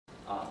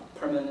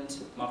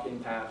permanent market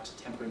impact,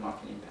 temporary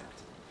market impact.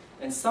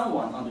 And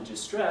someone under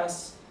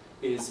distress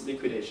is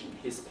liquidation,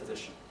 his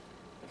position.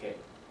 Okay.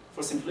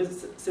 For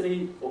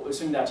simplicity, we'll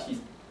assume that he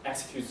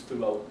executes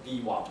through a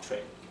VWAP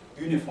trade,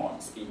 uniform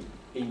speed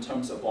in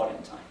terms of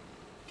volume time.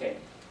 Okay.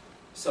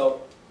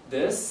 So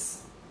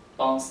this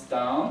bounce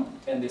down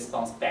and this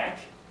bounce back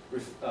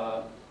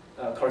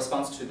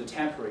corresponds to the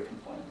temporary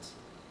component.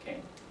 Okay.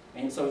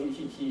 And so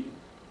he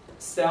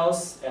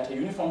sells at a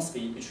uniform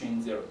speed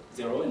between 0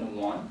 and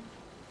 1,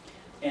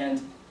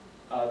 and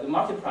the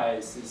market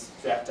price is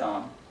dragged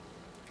down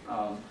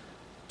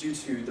due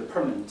to the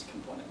permanent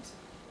component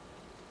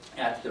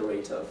at the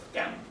rate of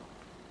gamma.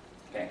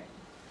 Okay,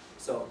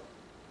 so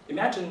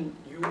imagine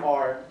you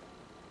are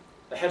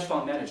a hedge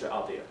fund manager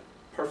out there,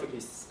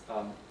 perfectly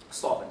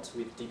solvent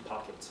with deep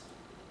pockets.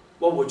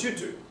 What would you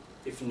do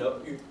if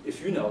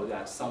you know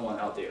that someone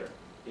out there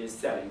is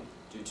selling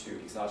due to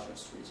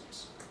exogenous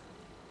reasons?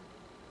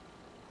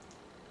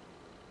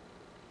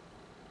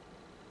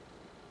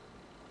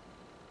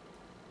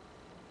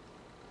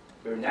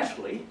 Very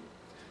naturally,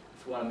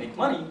 if we want to make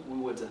money, we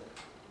would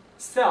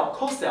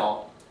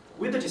co-sell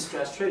with the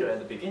distressed trader at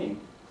the beginning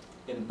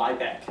and buy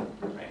back,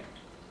 right,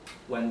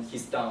 when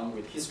he's done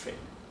with his trade.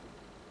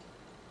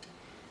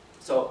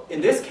 So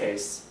in this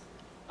case,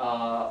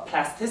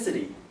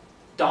 plasticity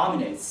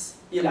dominates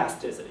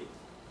elasticity.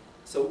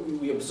 So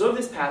we observe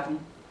this pattern,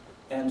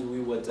 and we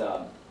would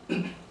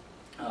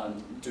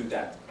do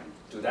that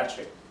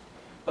trade.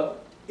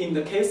 But in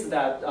the case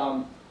that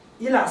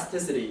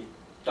elasticity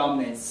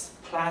dominates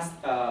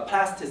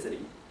plasticity,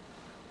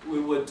 we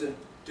would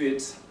do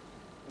it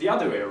the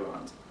other way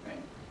around.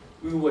 Right?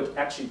 We would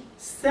actually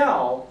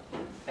sell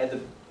at the,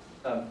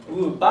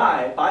 we would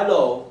buy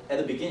low at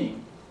the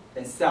beginning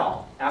and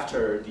sell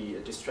after the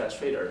distressed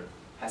trader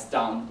has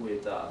done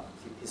with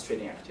his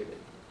trading activity.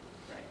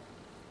 Right?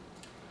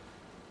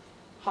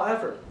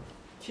 However,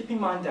 keep in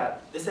mind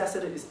that this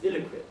asset is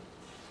illiquid.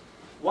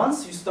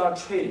 Once you start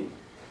trading,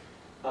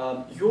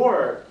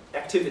 your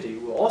activity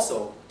will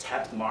also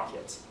tap the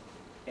market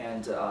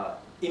and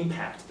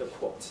impact the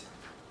quote.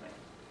 Right?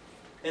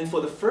 And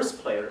for the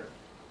first player,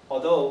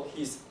 although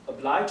he's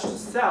obliged to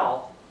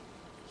sell,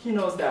 he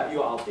knows that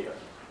you're out there.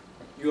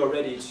 You are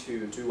ready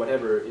to do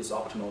whatever is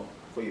optimal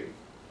for you.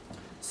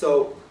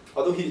 So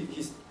although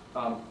he's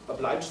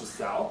obliged to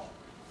sell,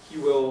 he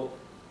will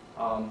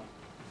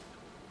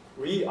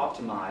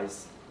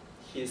re-optimize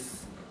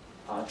his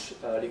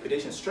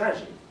liquidation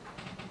strategy,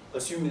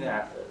 assuming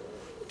that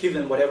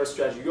given whatever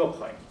strategy you're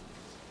playing.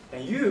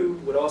 And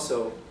you would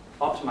also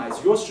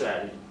optimize your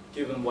strategy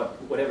given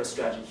whatever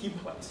strategy he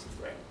plays.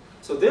 Right?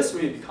 So this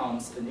really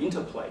becomes an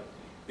interplay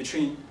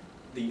between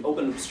the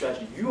open loop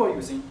strategy you are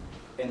using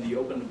and the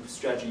open loop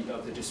strategy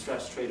of the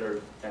distressed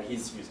trader that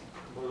he's using.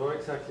 But what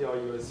exactly are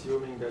you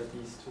assuming that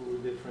these two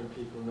different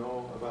people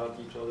know about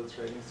each other's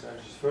trading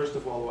strategies? First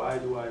of all, why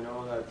do I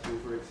know that you,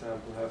 for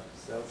example, have to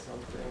sell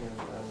something, and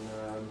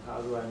then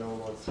how do I know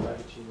what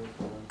strategy you're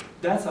following?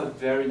 That's a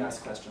very nice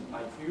question.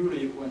 Like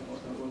usually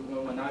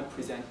when I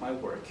present my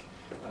work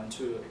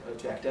to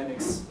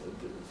academics,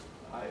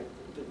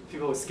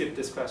 people skip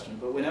this question.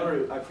 But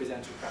whenever I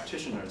present to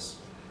practitioners,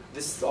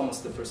 this is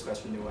almost the first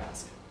question they will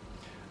ask.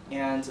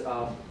 And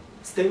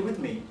stay with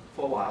me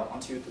for a while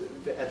until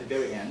at the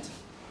very end,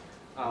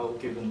 I'll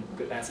give a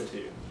good answer to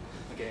you.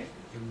 Okay?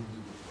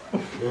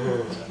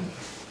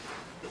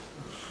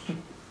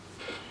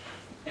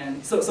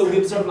 And so we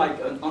observe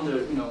like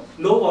under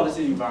low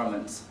volatility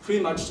environments,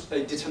 pretty much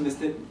a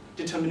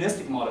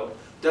deterministic model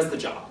does the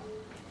job.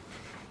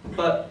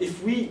 But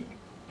if we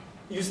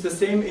use the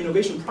same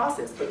innovation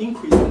process but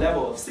increase the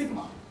level of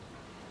sigma,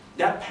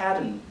 that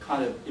pattern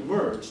kind of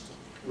emerged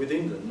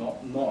within the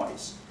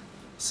noise.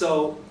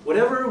 So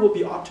whatever will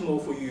be optimal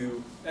for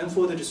you and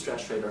for the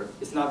distressed trader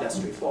is not that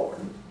straightforward,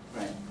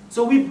 right?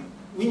 So we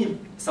need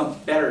some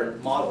better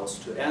models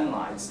to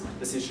analyze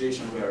the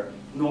situation where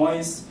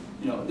noise,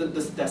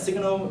 that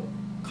signal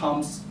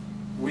comes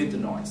with the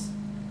noise.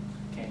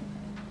 Okay.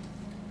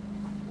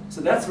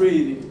 So that's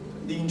really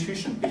the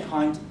intuition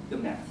behind the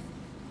math.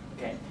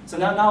 Okay. So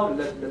now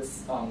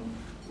let's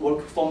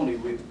work formally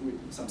with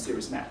some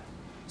serious math.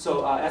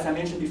 So as I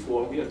mentioned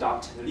before, we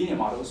adopt linear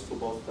models for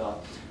both the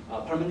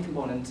permanent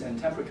component and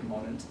temporary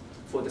component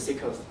for the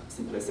sake of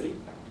simplicity.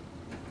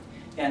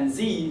 And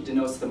Z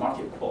denotes the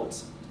market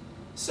quote.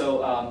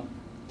 So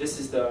this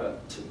is the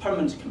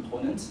permanent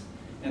component,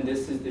 and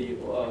this is the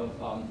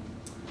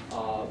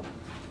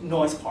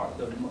noise part,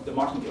 the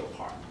martingale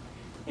part.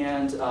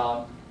 And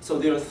so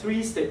there are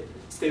three state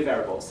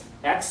variables: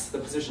 X, the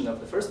position of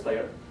the first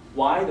player;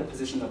 Y, the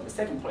position of the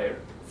second player;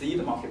 Z,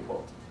 the market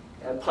quote,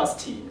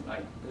 plus T.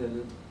 Right?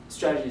 The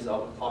strategies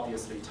are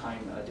obviously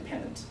time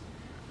dependent.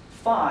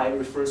 Phi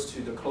refers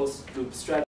to the closed loop strategy.